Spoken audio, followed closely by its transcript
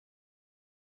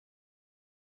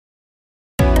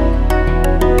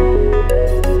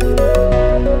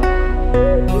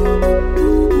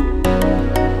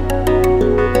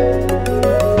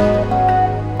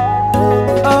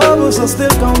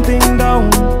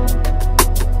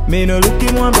Me no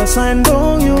looking one but sign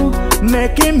down you,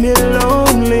 making me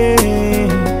lonely.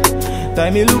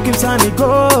 Time me looking sunny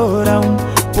go down,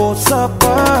 post up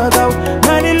out,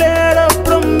 money let up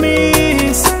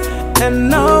promise. And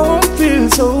now I feel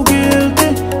so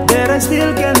guilty that I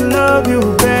still can love you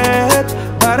back.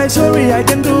 But I'm sorry I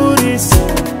can do this.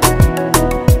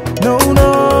 No,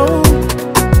 no.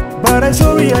 But I'm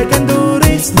sorry I can do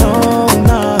this. No,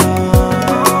 no.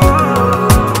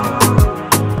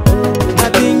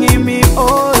 Nothing in me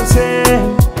all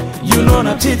same. You know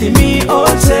not cheating me all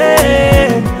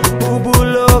same.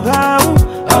 Ubulogao,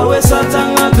 awe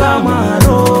satanga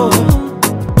kamaro.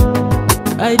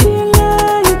 I didn't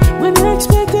lie when I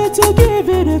expected to give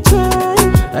it a try.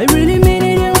 I really mean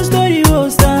it, I was thought it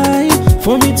was time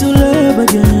for me to love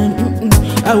again.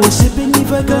 I was shipping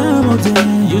if I come out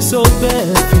then. You so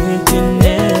perfect in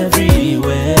every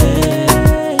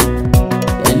way,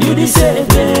 and you deserve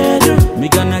better. Me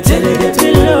gonna tell you that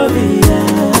we love you,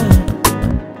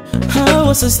 yeah. How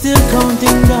was I still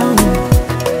counting down?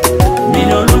 Me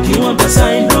no looking one but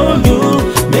sign on you,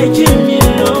 making me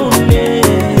lonely.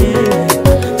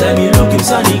 Time you looking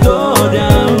sunny go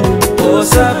down,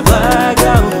 post up back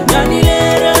out, nani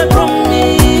let her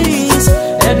promise.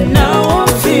 And now I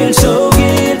feel so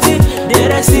guilty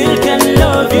that I still can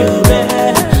love you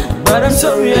back. But I'm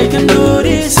sorry I can do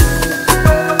this.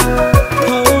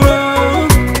 Oh no,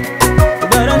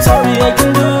 but I'm sorry I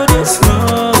can do this. No.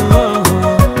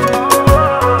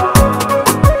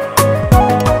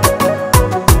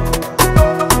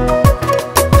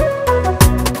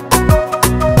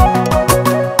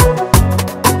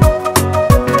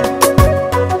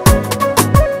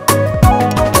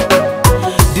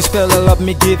 This fella love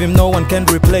me, give him, no one can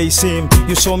replace him.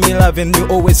 You show me love and you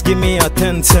always give me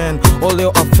attention. All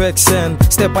your affection,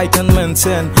 step I can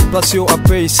maintain. Plus you are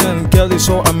patient, girl is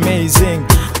so amazing.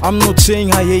 I'm not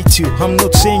saying I hate you, I'm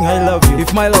not saying I love you.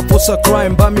 If my love was a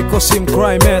crime, but me cause him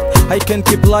crime it. I can't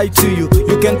keep lying to you,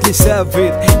 you can't deserve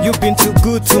it. You've been too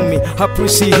good to me,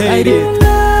 appreciate I it. didn't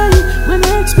lie when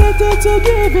I expected to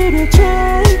give it a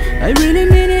try. I really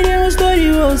mean it, I was thought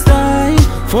it was time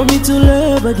for me to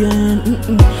love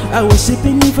again. I was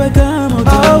sipping if I come out.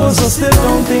 I was still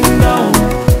counting down.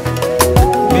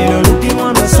 Me no looking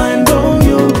on the sign down.